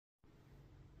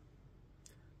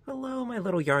Hello, my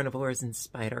little yarnivores and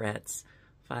spiderettes.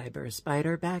 Fiber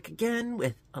Spider back again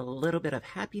with a little bit of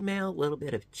happy mail, a little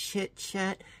bit of chit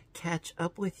chat, catch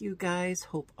up with you guys.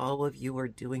 Hope all of you are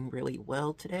doing really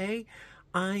well today.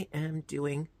 I am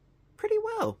doing pretty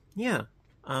well. Yeah.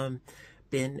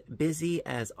 Been busy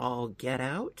as all get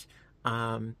out.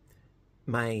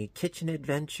 My kitchen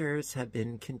adventures have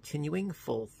been continuing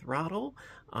full throttle.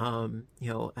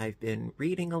 I've been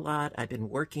reading a lot. I've been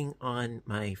working on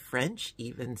my French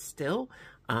even still.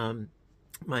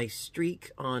 My streak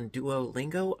on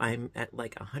Duolingo, I'm at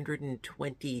like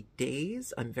 120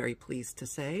 days, I'm very pleased to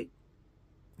say.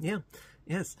 Yeah,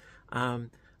 yes.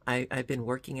 I've been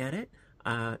working at it,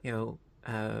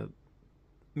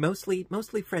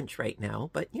 mostly French right now,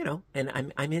 but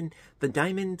and I'm in the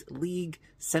Diamond League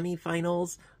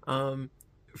semifinals.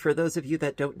 For those of you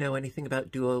that don't know anything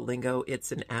about Duolingo,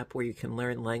 it's an app where you can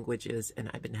learn languages, and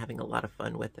I've been having a lot of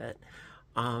fun with it.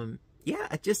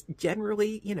 Yeah, just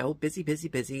generally, busy,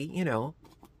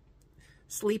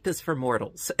 sleep is for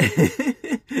mortals.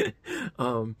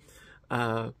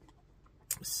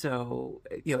 So,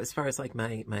 as far as like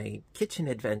my kitchen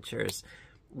adventures,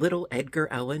 little Edgar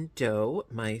Allan Doe,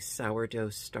 my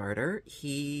sourdough starter,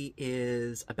 he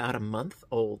is about a month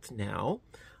old now.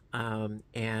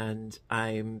 And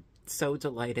I'm so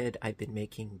delighted. I've been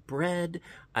making bread,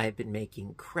 I've been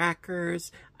making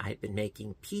crackers, I've been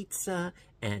making pizza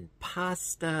and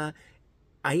pasta.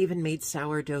 I even made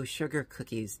sourdough sugar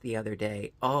cookies the other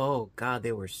day. Oh God,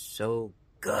 they were so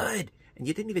good. And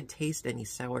you didn't even taste any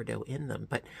sourdough in them,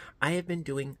 but I have been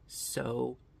doing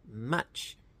so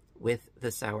much with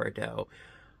the sourdough.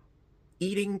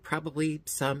 Eating probably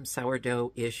some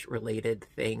sourdough-ish related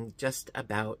thing just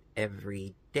about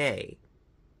every day.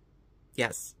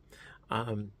 Yes.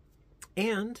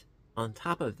 And on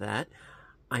top of that,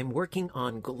 I'm working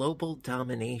on global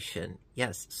domination.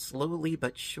 Yes, slowly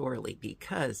but surely,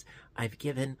 because I've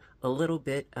given a little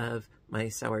bit of my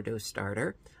sourdough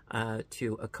starter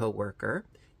to a coworker,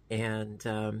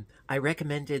 and I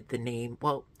recommended the name.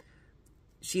 Well,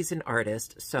 she's an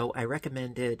artist, so I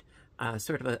recommended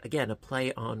sort of again a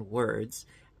play on words.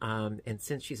 And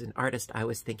since she's an artist, I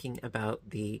was thinking about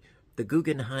the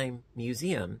Guggenheim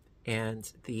Museum,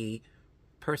 and the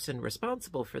person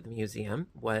responsible for the museum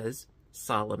was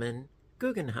Solomon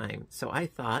Guggenheim. So I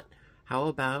thought, how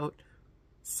about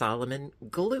Solomon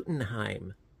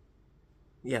Glutenheim?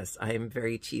 Yes, I am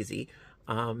very cheesy.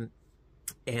 And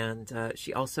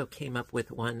she also came up with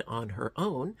one on her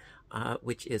own,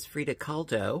 which is Frida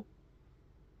Kahlo.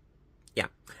 Yeah.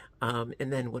 And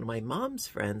then one of my mom's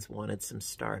friends wanted some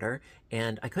starter,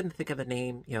 and I couldn't think of a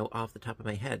name, off the top of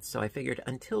my head. So I figured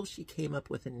until she came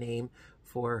up with a name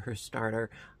for her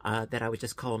starter, that I would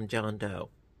just call him John Doe.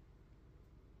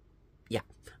 Yeah.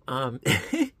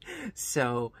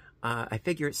 So I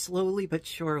figure slowly but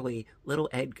surely, little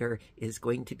Edgar is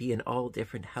going to be in all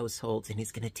different households, and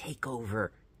he's going to take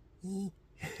over.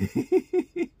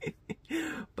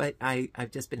 But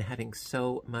I've just been having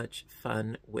so much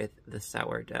fun with the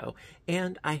sourdough.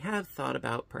 And I have thought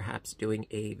about perhaps doing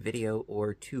a video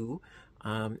or two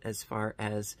as far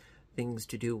as things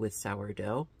to do with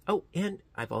sourdough. Oh, and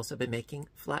I've also been making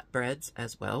flatbreads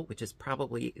as well, which is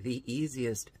probably the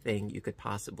easiest thing you could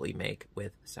possibly make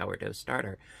with sourdough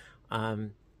starter.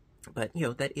 But,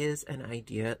 that is an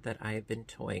idea that I've been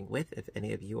toying with. If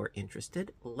any of you are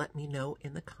interested, let me know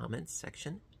in the comments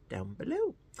section down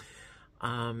below.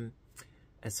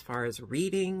 As far as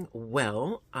reading,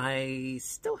 well, I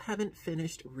still haven't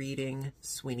finished reading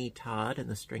Sweeney Todd and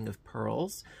the String of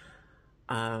Pearls.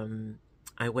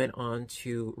 I went on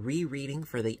to rereading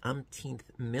for the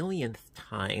umpteenth millionth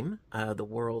time, The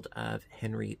World of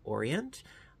Henry Orient.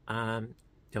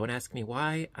 Don't ask me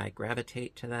why. I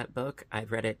gravitate to that book.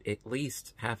 I've read it at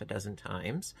least half a dozen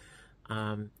times.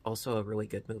 Also a really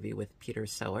good movie with Peter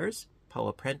Sellers,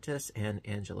 Paula Prentice, and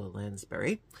Angela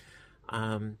Lansbury.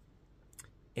 And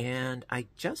I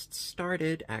just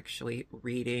started actually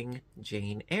reading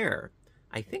Jane Eyre.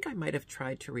 I think I might have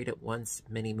tried to read it once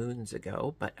many moons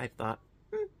ago, but I thought,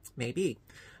 maybe.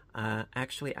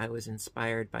 Actually, I was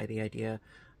inspired by the idea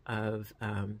of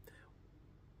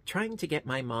trying to get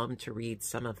my mom to read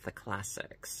some of the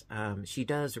classics. She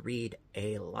does read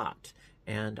a lot,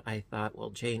 and I thought, well,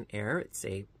 Jane Eyre, it's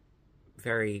a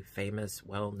very famous,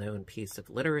 well-known piece of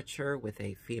literature with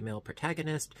a female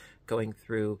protagonist going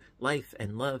through life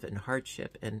and love and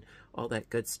hardship and all that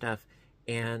good stuff.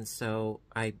 And so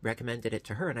I recommended it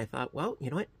to her, and I thought, well, you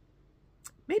know what?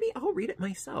 Maybe I'll read it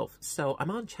myself. So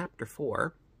I'm on chapter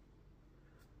 4.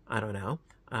 I don't know.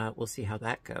 We'll see how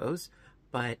that goes.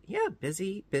 But yeah,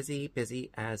 busy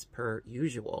as per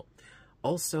usual.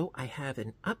 Also, I have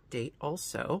an update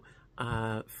also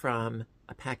from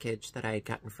a package that I had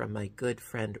gotten from my good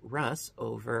friend Russ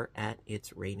over at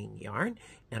It's Raining Yarn,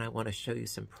 and I want to show you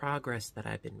some progress that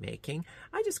I've been making.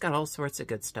 I just got all sorts of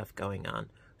good stuff going on.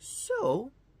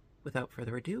 So, without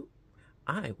further ado,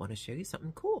 I want to show you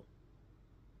something cool.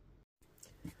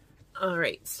 All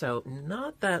right, so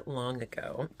not that long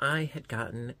ago, I had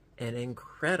gotten an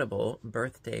incredible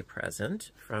birthday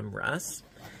present from Russ,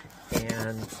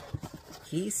 and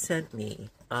he sent me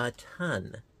a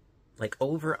ton, like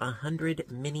over 100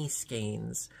 mini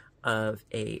skeins of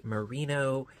a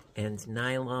merino and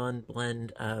nylon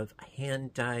blend of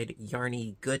hand-dyed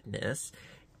yarny goodness.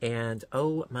 And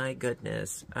oh my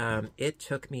goodness, it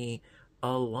took me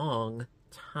a long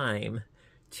time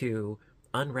to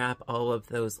unwrap all of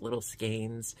those little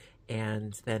skeins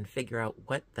and then figure out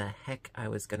what the heck I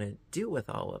was going to do with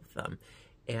all of them.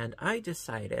 And I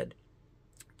decided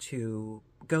to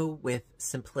go with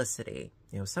simplicity.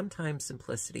 You know, sometimes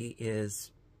simplicity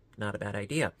is not a bad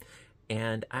idea.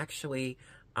 And actually,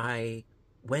 I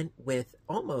went with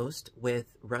almost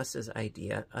with Russ's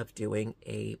idea of doing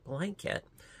a blanket.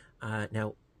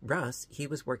 Now, Russ, he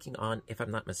was working on, if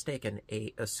I'm not mistaken,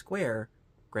 a square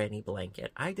granny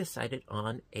blanket. I decided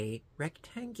on a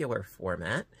rectangular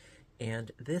format,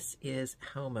 and this is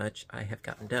how much I have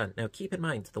gotten done. Now, keep in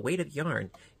mind, the weight of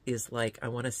yarn is like, I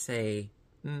want to say,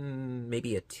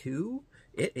 maybe a 2.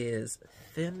 It is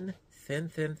thin, thin,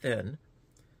 thin, thin.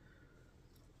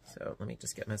 So let me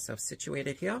just get myself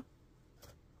situated here.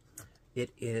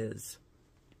 It is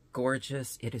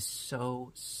gorgeous. It is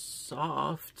so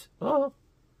soft. Oh.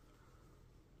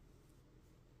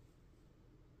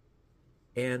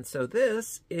 And so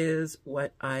this is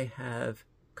what I have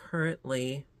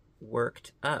currently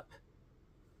worked up.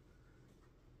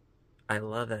 I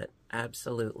love it.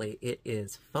 Absolutely. It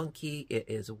is funky, it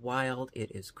is wild,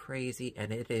 it is crazy,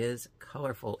 and it is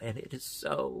colorful, and it is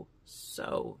so,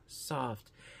 so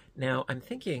soft. Now, I'm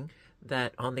thinking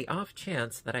that on the off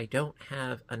chance that I don't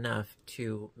have enough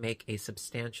to make a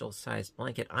substantial sized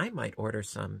blanket, I might order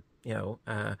some,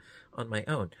 on my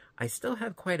own. I still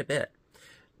have quite a bit.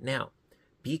 Now,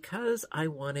 because I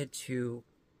wanted to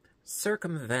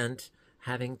circumvent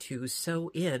having to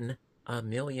sew in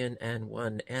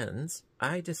 1,000,001 ends,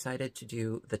 I decided to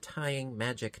do the tying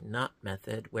magic knot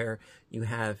method, where you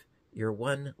have your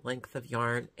one length of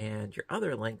yarn and your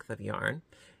other length of yarn,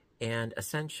 and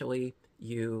essentially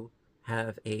you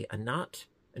have a knot,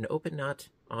 an open knot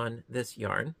on this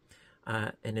yarn,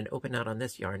 and an open knot on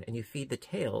this yarn, and you feed the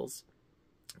tails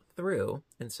through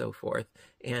and so forth,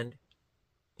 and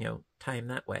tie them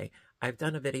that way. I've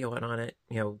done a video on it,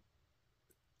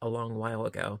 a long while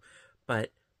ago,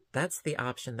 but that's the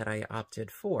option that I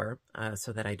opted for,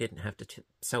 so that I didn't have to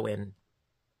sew in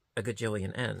a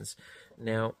gajillion ends.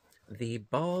 Now, the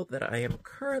ball that I am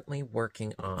currently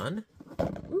working on,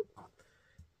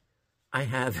 I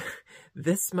have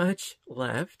this much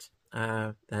left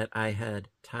that I had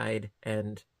tied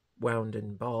and wound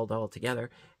and balled all together,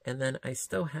 and then I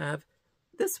still have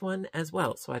this one as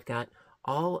well. So I've got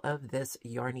all of this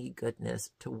yarny goodness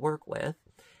to work with,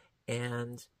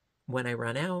 and when I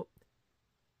run out,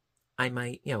 I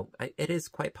might, it is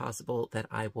quite possible that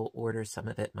I will order some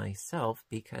of it myself,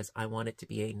 because I want it to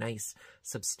be a nice,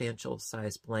 substantial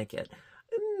sized blanket.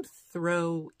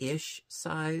 Throw-ish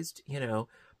sized,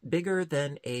 bigger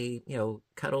than a,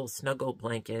 cuddle snuggle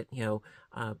blanket,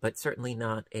 but certainly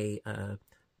not a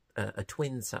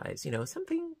twin size,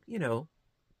 something,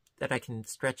 that I can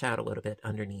stretch out a little bit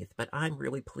underneath, but I'm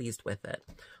really pleased with it.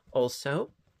 Also,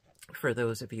 for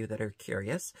those of you that are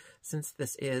curious, since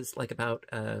this is like about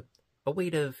a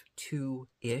weight of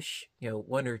 2-ish,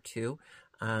 1 or 2,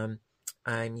 I'm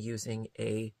using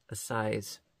a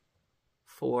size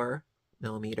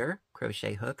 4mm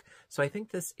crochet hook. So I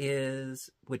think this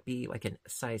would be like a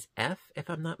size F, if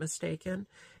I'm not mistaken,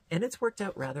 and it's worked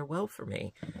out rather well for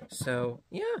me. So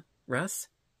yeah, Russ,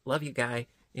 love you, guy.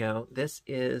 This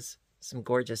is some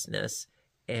gorgeousness,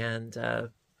 and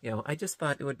I just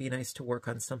thought it would be nice to work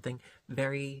on something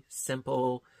very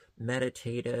simple,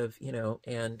 meditative,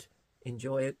 and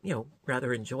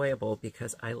rather enjoyable,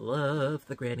 because I love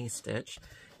the granny stitch,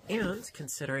 and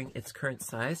considering its current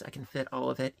size, I can fit all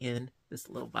of it in this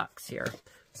little box here.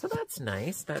 So that's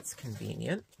nice, that's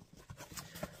convenient.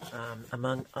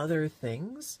 Among other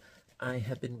things, I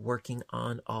have been working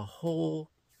on a whole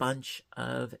bunch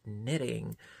of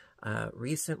knitting.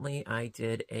 Recently, I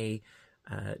did a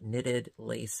knitted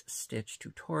lace stitch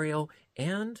tutorial,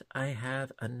 and I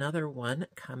have another one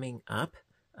coming up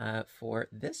for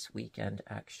this weekend,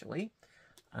 actually.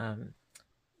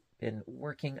 Been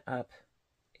working up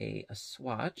a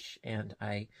swatch, and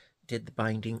I did the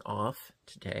binding off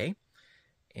today.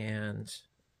 And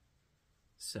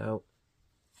so,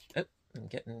 oh, I'm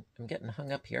getting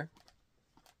hung up here.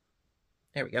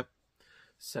 There we go.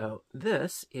 So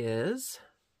this is,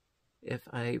 if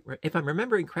I'm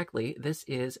remembering correctly, this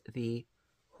is the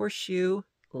horseshoe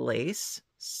lace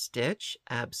stitch.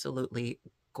 Absolutely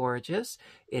gorgeous.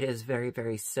 It is very,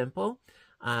 very simple.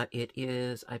 It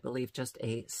is, I believe, just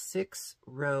a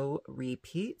 6-row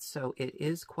repeat, so it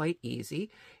is quite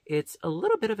easy. It's a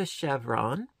little bit of a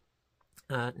chevron,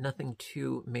 nothing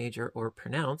too major or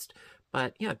pronounced,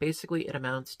 but yeah, basically it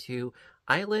amounts to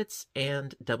eyelets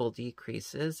and double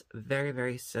decreases. Very,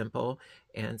 very simple,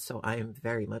 and so I am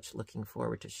very much looking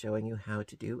forward to showing you how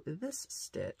to do this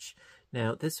stitch.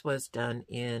 Now, this was done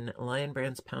in Lion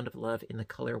Brand's Pound of Love in the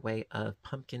colorway of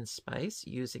Pumpkin Spice,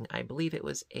 using, I believe it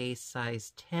was a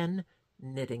size 10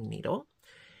 knitting needle.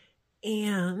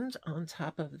 And on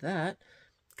top of that,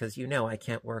 because you know I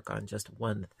can't work on just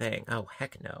one thing. Oh,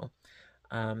 heck no.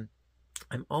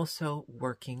 I'm also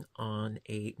working on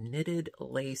a knitted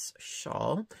lace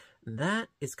shawl. That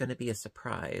is going to be a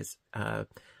surprise.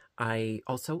 I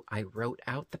wrote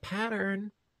out the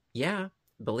pattern. Yeah,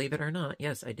 believe it or not.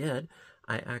 Yes, I did.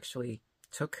 I actually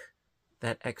took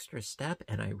that extra step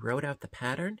and I wrote out the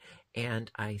pattern and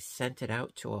I sent it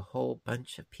out to a whole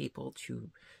bunch of people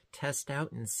to test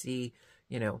out and see,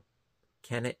 you know,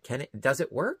 does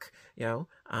it work? You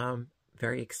know,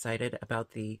 very excited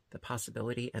about the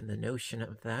possibility and the notion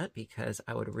of that, because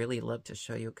I would really love to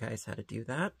show you guys how to do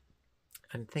that.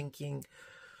 I'm thinking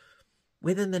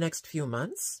within the next few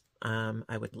months,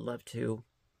 I would love to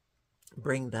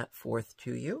bring that forth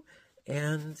to you.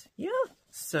 And yeah,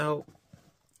 so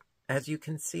as you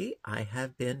can see, I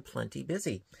have been plenty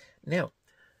busy. Now,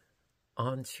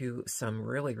 on to some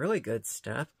really, really good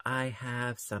stuff. I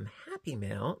have some happy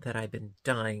mail that I've been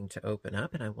dying to open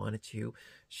up, and I wanted to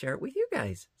share it with you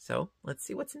guys. So let's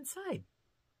see what's inside.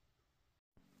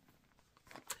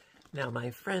 Now,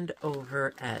 my friend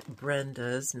over at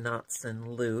Brenda's Knots and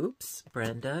Loops,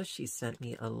 Brenda, she sent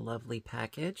me a lovely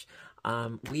package.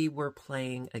 We were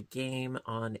playing a game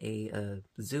on a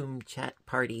Zoom chat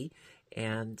party,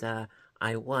 and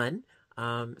I won.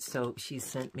 So she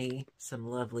sent me some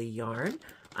lovely yarn.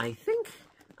 I think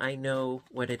I know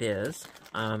what it is,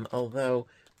 although,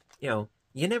 you know,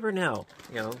 you never know.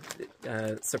 You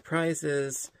know,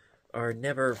 surprises are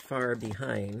never far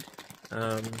behind.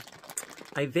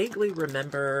 I vaguely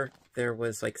remember there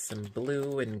was like some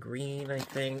blue and green, I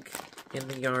think, in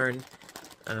the yarn.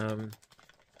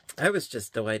 I was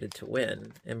just delighted to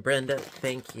win. And Brenda,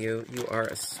 thank you. You are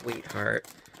a sweetheart.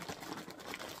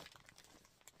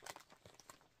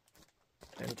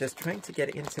 I'm just trying to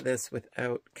get into this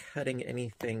without cutting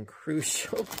anything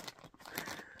crucial.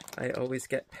 I always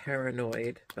get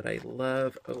paranoid, but I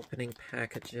love opening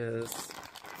packages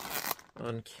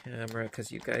on camera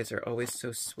because you guys are always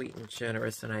so sweet and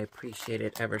generous, and I appreciate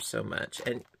it ever so much.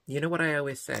 And you know what I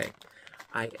always say?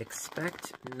 I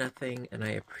expect nothing and I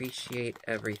appreciate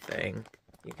everything.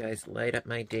 You guys light up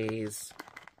my days.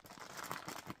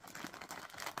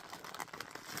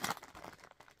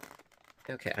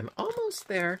 Okay, I'm almost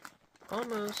there.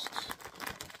 Almost.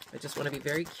 I just want to be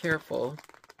very careful,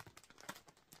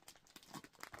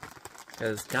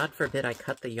 because God forbid I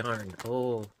cut the yarn.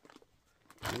 Oh.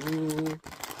 Ooh.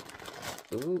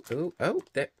 Ooh, ooh. Oh,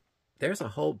 there's a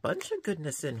whole bunch of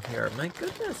goodness in here. My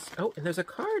goodness. Oh, and there's a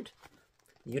card.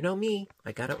 You know me.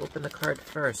 I gotta open the card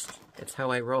first. It's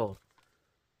how I roll.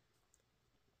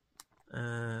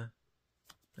 Let's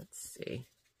see.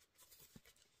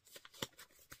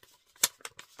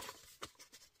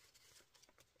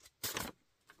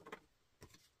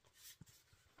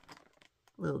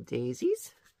 Little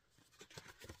daisies.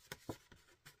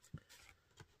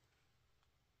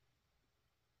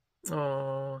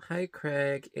 Oh, hi,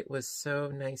 Craig. It was so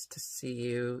nice to see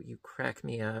you. You crack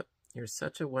me up. You're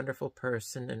such a wonderful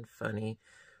person and funny.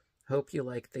 Hope you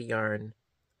like the yarn.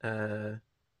 I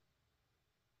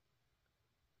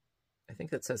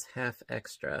think that says half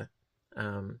extra.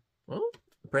 Well,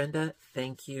 Brenda,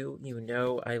 thank you. You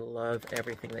know I love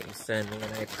everything that you send me,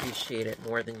 and I appreciate it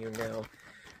more than you know.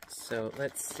 So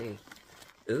let's see.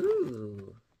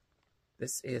 Ooh,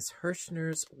 this is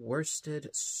Hirschner's Worsted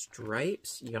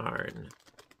Stripes yarn.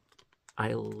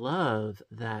 I love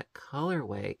that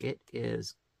colorway. It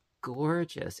is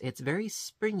gorgeous. It's very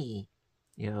springy,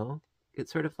 you know.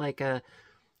 It's sort of like a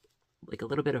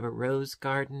little bit of a rose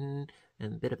garden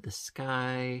and a bit of the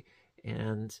sky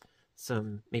and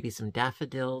maybe some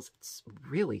daffodils. It's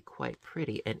really quite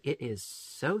pretty, and it is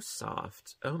so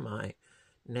soft. Oh my.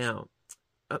 Now,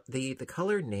 the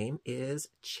color name is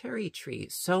Cherry Tree.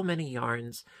 So many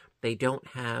yarns they don't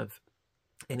have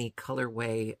any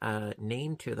colorway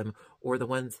name to them, or the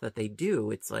ones that they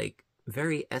do, it's like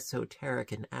very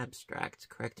esoteric and abstract.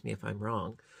 Correct me if I'm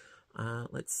wrong.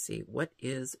 Let's see, what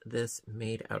is this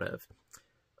made out of?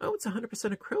 Oh, it's 100%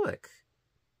 acrylic.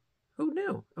 Who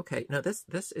knew? Okay, now this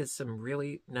is some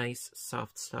really nice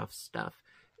soft stuff,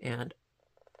 and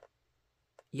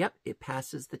yep, it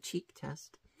passes the cheek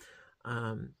test.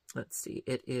 Let's see,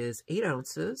 it is 8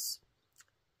 ounces,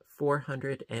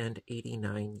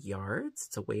 489 yards.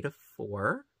 It's a weight of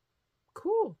 4.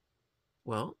 Cool.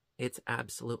 Well, it's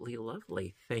absolutely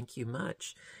lovely. Thank you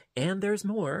much. And there's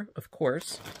more, of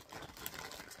course.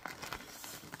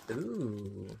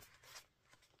 Ooh.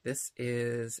 This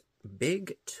is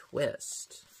Big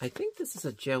Twist. I think this is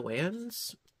a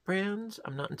Joann's brand.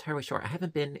 I'm not entirely sure. I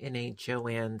haven't been in a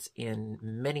Joann's in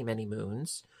many, many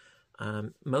moons.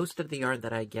 Most of the yarn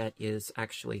that I get is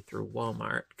actually through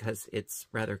Walmart because it's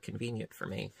rather convenient for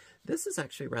me. This is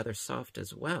actually rather soft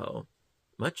as well.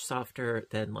 Much softer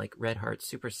than like Red Heart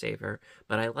Super Saver,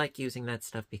 but I like using that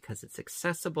stuff because it's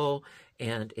accessible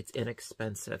and it's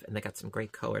inexpensive, and they got some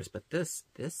great colors. But this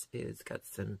is got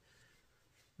some,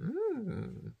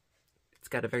 it's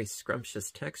got a very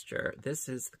scrumptious texture. This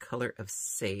is the color of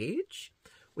Sage,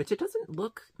 which it doesn't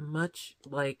look much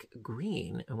like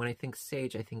green. And when I think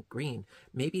sage, I think green.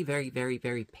 Maybe very, very,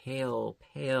 very pale,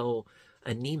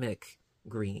 anemic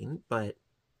green, but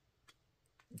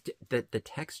the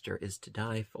texture is to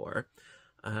die for.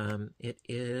 It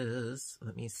is,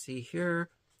 let me see here,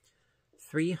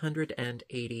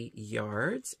 380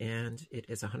 yards, and it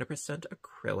is 100%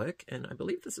 acrylic, and I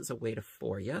believe this is a weight of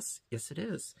 4. Yes, it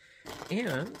is.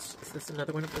 And is this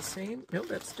another one of the same? No,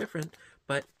 that's different,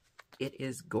 but it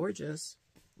is gorgeous.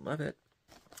 Love it.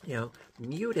 You know,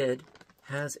 muted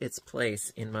has its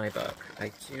place in my book.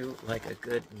 I do like a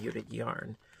good muted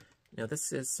yarn. Now,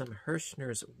 this is some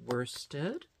Hirschner's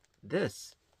worsted.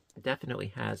 This definitely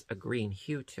has a green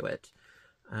hue to it.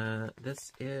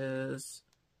 This is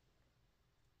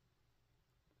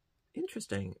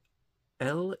interesting.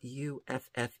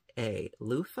 L-U-F-F-A.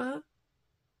 Loofah?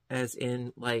 As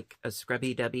in, like, a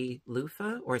scrubby-dubby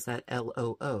loofah? Or is that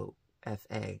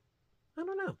L-O-O-F-A? I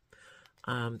don't know.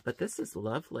 But this is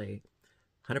lovely.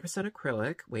 100%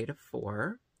 acrylic, weight of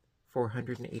 4,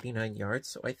 489 yards.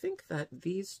 So I think that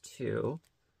these two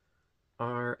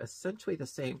are essentially the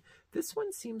same. This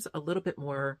one seems a little bit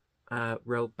more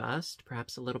robust,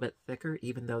 perhaps a little bit thicker,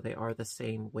 even though they are the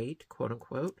same weight, quote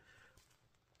unquote.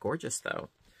 Gorgeous, though.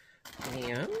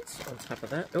 And on top of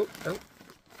that, oh,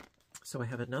 so I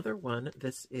have another one.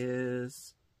 This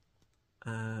is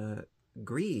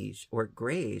greige or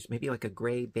grayish, maybe like a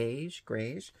gray beige,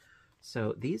 grayish.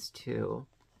 So these two,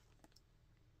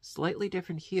 slightly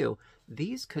different hue.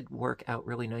 These could work out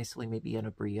really nicely, maybe in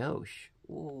a brioche.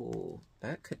 Ooh,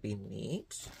 that could be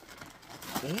neat.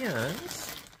 And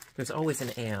there's always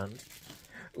an and.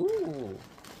 Ooh.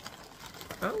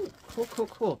 Oh,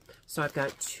 cool. So I've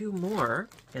got 2 more,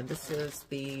 and this is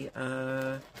the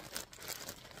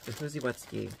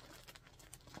Huziewski.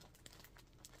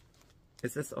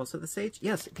 Is this also the sage?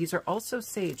 Yes, these are also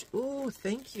sage. Ooh,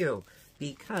 thank you.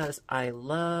 Because I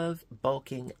love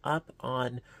bulking up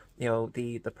on, you know,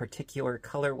 the particular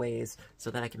colorways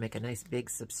so that I can make a nice big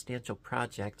substantial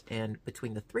project. And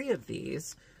between the 3 of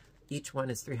these, each one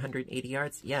is 380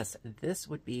 yards. Yes, this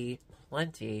would be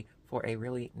plenty for a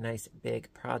really nice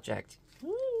big project.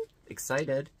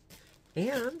 Excited.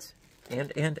 And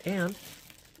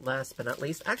last but not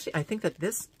least, actually, I think that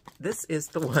this is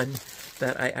the one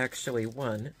that I actually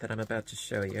won that I'm about to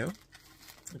show you.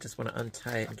 I just want to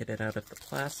untie it and get it out of the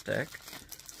plastic.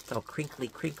 It's all crinkly.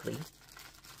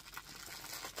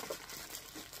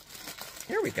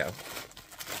 Here we go.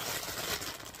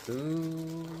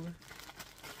 Ooh.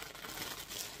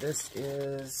 This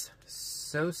is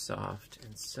so soft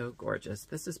and so gorgeous.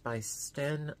 This is by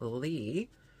Sten Lee,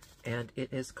 and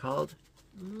it is called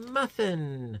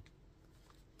Muffin.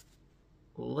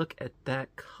 Look at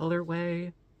that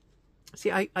colorway.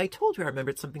 See, I told you I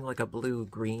remembered something like a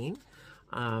blue-green,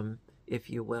 if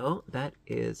you will. That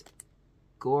is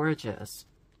gorgeous.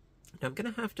 Now, I'm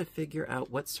going to have to figure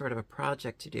out what sort of a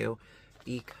project to do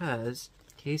because,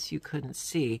 in case you couldn't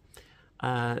see,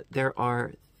 there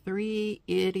are 3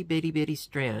 itty-bitty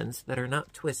strands that are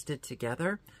not twisted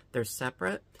together. They're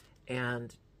separate,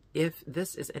 and if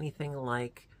this is anything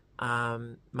like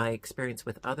my experience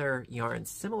with other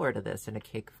yarns similar to this in a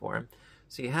cake form,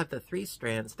 so you have the 3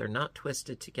 strands, they're not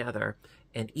twisted together,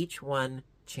 and each one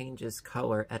changes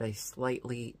color at a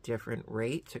slightly different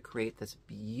rate to create this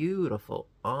beautiful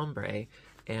ombre.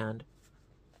 And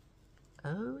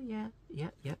oh yeah,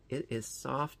 it is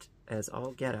soft as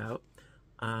all get out.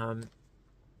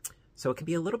 So it can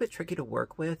be a little bit tricky to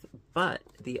work with, but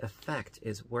the effect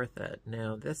is worth it.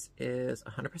 Now this is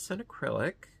 100%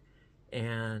 acrylic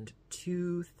and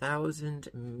 2,000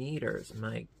 meters.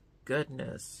 My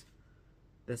goodness,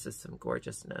 this is some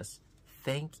gorgeousness.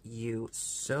 Thank you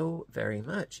so very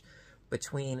much.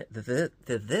 Between the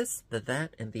this, the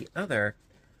that, and the other,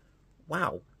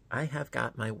 wow, I have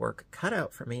got my work cut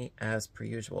out for me as per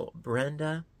usual.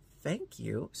 Brenda, thank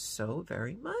you so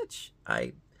very much.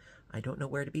 I don't know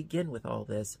where to begin with all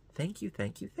this. Thank you,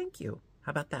 thank you, thank you.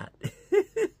 How about that?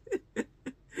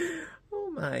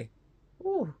 Oh my.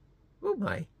 Oh, oh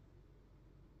my.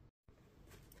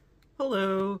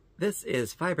 Hello, this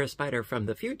is Fiber Spider from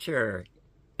the future.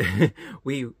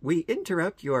 we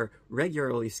interrupt your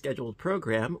regularly scheduled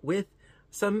program with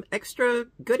some extra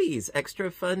goodies,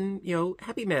 extra fun,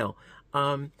 happy mail.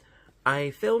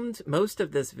 I filmed most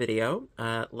of this video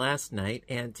last night,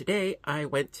 and today I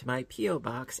went to my P.O.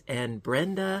 box, and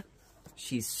Brenda,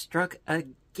 she's struck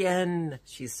again.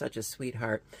 She's such a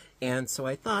sweetheart. And so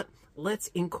I thought, let's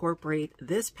incorporate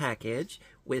this package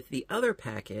with the other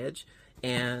package,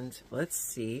 and let's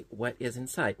see what is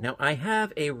inside. Now, I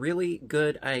have a really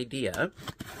good idea.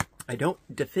 I do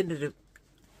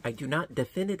not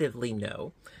definitively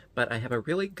know, but I have a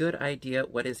really good idea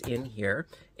what is in here,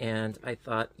 and I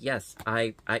thought, yes,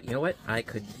 you know what? I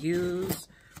could use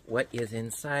what is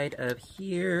inside of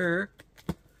here,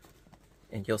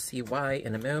 and you'll see why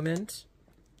in a moment.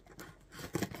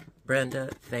 Brenda,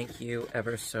 thank you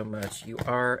ever so much. You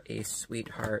are a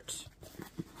sweetheart.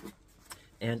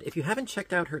 And if you haven't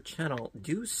checked out her channel,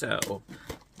 do so.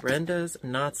 Brenda's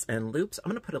Knots and Loops. I'm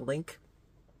going to put a link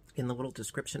in the little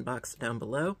description box down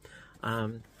below.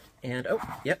 And, oh,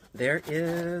 yep, there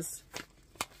is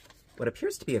what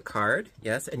appears to be a card.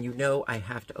 Yes, and you know I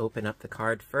have to open up the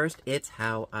card first. It's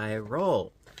how I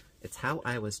roll. It's how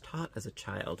I was taught as a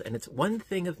child. And it's one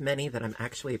thing of many that I'm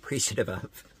actually appreciative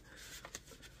of.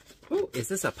 Oh, is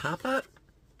this a pop-up?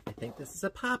 I think this is a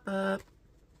pop-up.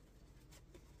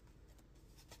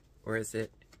 Or is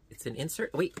it, it's an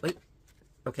insert? Wait.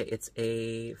 Okay, it's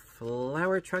a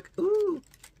flower truck. Ooh,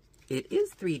 it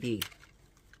is 3D.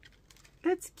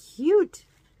 That's cute.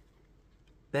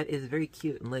 That is very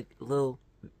cute. And like a little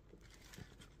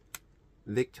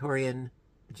Victorian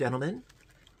gentleman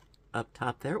up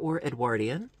top there, or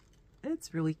Edwardian.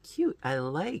 It's really cute. I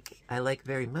like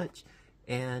very much.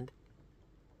 And,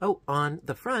 oh, on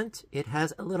the front, it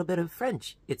has a little bit of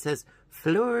French. It says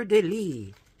Fleur de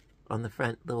Lis on the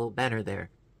front little banner there.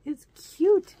 It's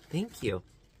cute. Thank you.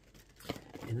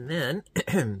 And then,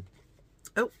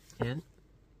 oh, and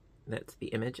that's the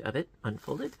image of it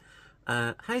unfolded.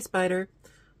 Hi, Spider.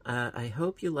 I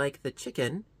hope you like the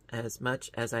chicken as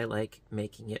much as I like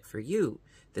making it for you.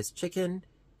 This chicken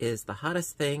is the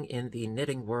hottest thing in the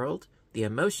knitting world. The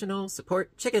emotional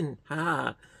support chicken.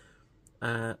 Ha!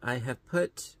 I have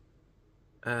put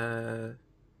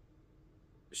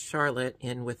Charlotte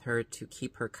in with her to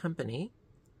keep her company.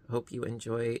 Hope you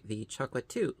enjoy the chocolate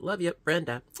too. Love you,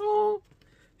 Brenda. Oh,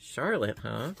 Charlotte,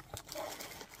 huh?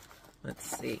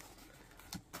 Let's see.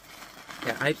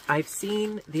 Yeah, I've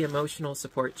seen the emotional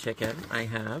support chicken. I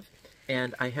have.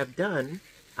 And I have done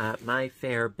my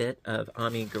fair bit of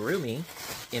amigurumi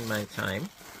in my time.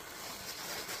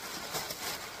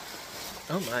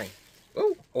 Oh my.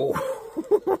 Oh. Oh.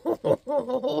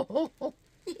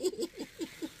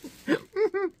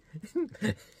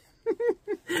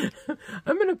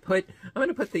 I'm gonna put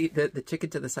the chicken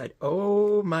to the side.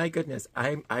 Oh my goodness.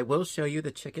 I will show you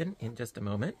the chicken in just a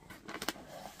moment.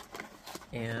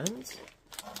 And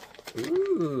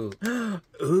ooh.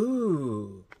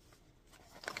 Ooh.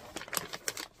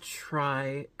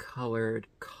 Tri-colored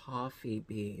coffee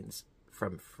beans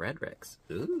from Frederick's.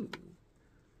 Ooh.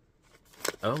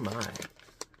 Oh my.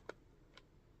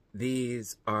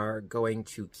 These are going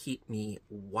to keep me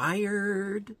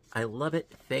wired. I love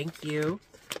it. Thank you.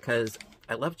 Because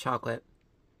I love chocolate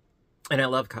and I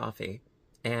love coffee.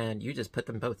 And you just put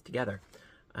them both together.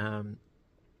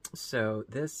 So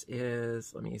this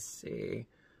is, let me see.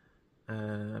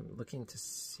 Looking to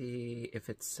see if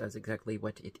it says exactly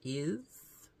what it is.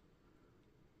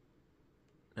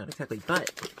 Not exactly,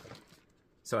 but...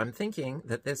 So I'm thinking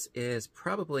that this is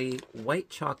probably white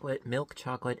chocolate, milk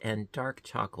chocolate, and dark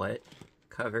chocolate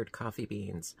covered coffee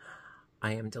beans.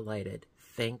 I am delighted.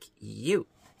 Thank you.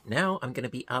 Now I'm going to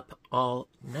be up all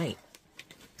night.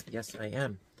 Yes, I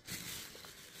am.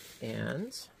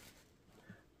 And,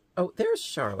 oh, there's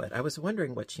Charlotte. I was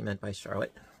wondering what she meant by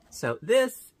Charlotte. So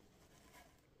this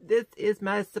is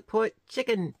my support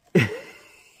chicken.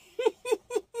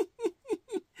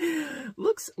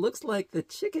 Looks like the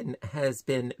chicken has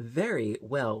been very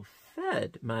well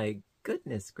fed. My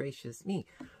goodness gracious me.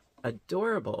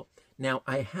 Adorable. Now,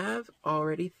 I have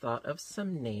already thought of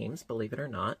some names, believe it or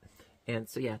not. And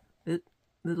so, yeah, the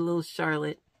little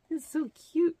Charlotte is so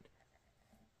cute.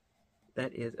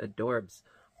 That is adorbs.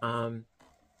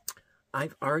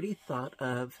 I've already thought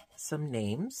of some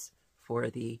names for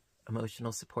the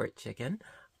emotional support chicken.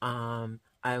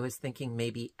 I was thinking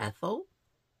maybe Ethel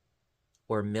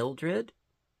or Mildred.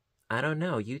 I don't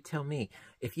know. You tell me.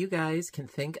 If you guys can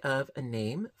think of a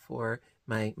name for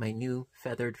my new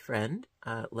feathered friend,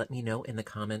 let me know in the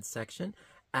comments section.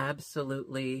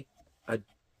 Absolutely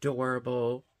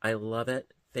adorable. I love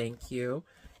it. Thank you.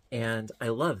 And I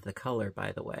love the color,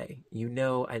 by the way. You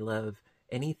know I love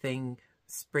anything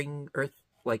spring earth,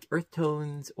 like earth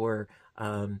tones or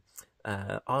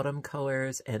autumn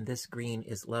colors, and this green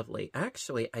is lovely.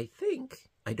 Actually, I think,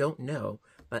 I don't know,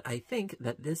 but I think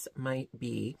that this might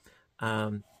be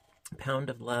Pound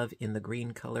of Love in the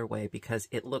green colorway because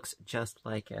it looks just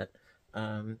like it.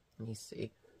 Let me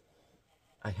see.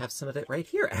 I have some of it right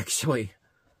here, actually.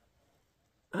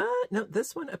 No,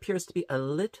 this one appears to be a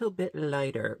little bit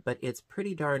lighter, but it's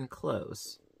pretty darn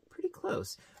close. Pretty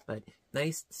close, but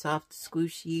nice, soft,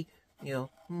 squishy, you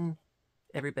know,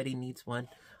 everybody needs one.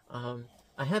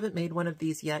 I haven't made one of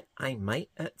these yet. I might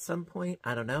at some point.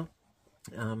 I don't know.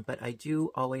 But I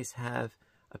do always have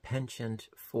a penchant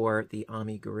for the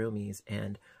amigurumis,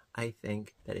 and I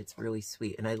think that it's really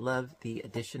sweet. And I love the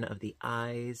addition of the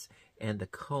eyes and the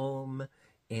comb.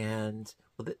 And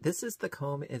well, this is the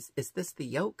comb. Is this the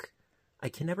yolk? I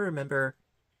can never remember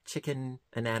chicken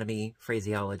anatomy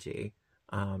phraseology,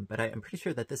 but I'm pretty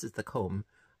sure that this is the comb.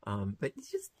 But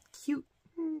it's just cute.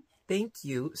 Thank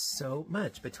you so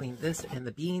much. Between this and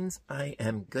the beans, I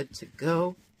am good to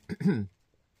go.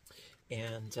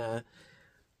 And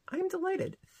I'm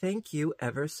delighted. Thank you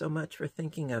ever so much for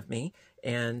thinking of me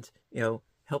and, you know,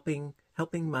 helping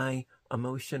my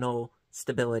emotional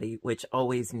stability, which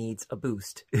always needs a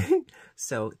boost.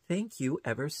 So thank you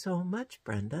ever so much,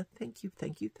 Brenda. Thank you,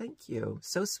 thank you, thank you.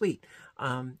 So sweet.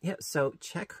 Yeah, so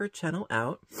check her channel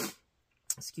out.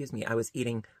 Excuse me, I was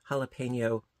eating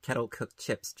jalapeno kettle cooked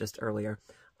chips just earlier.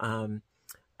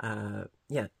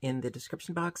 Yeah, in the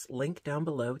description box, link down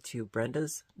below to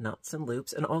Brenda's Knots and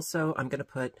Loops. And also, I'm going to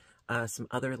put some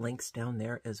other links down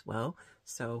there as well.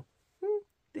 So,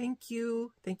 thank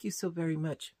you. Thank you so very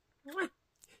much.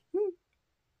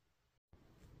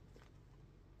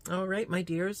 All right, my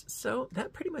dears. So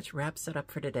that pretty much wraps it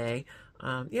up for today.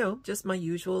 You know, just my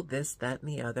usual this, that, and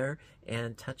the other,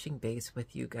 and touching base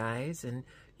with you guys. And,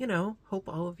 you know, hope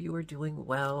all of you are doing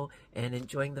well and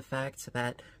enjoying the fact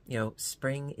that, you know,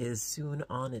 spring is soon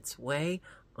on its way.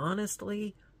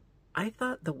 Honestly, I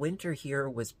thought the winter here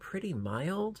was pretty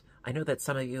mild. I know that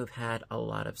some of you have had a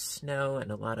lot of snow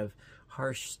and a lot of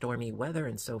harsh, stormy weather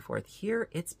and so forth. Here,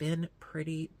 it's been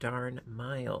pretty darn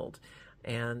mild.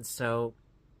 And so,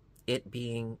 it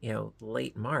being, you know,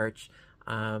 late March,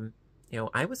 you know,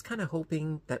 I was kind of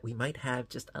hoping that we might have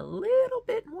just a little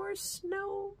bit more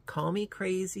snow. Call me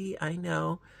crazy, I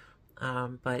know,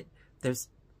 but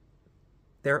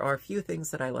there are a few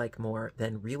things that I like more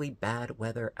than really bad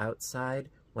weather outside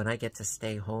when I get to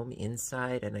stay home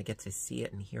inside and I get to see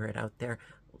it and hear it out there.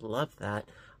 Love that.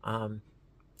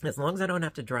 As long as I don't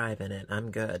have to drive in it,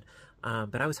 I'm good.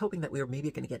 But I was hoping that we were maybe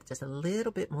going to get just a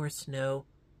little bit more snow.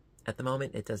 At the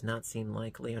moment, it does not seem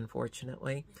likely,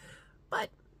 unfortunately.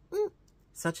 But,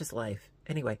 such is life.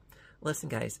 Anyway, listen,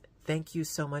 guys, thank you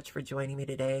so much for joining me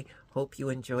today. Hope you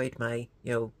enjoyed my,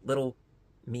 you know, little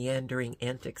meandering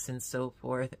antics and so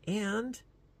forth. And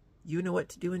you know what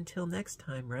to do until next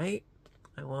time, right?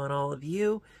 I want all of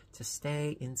you to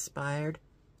stay inspired,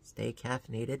 stay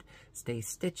caffeinated, stay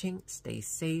stitching, stay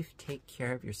safe, take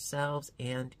care of yourselves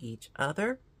and each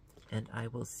other. And I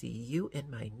will see you in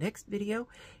my next video.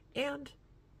 And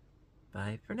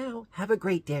bye for now. Have a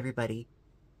great day, everybody.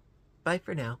 Bye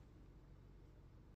for now.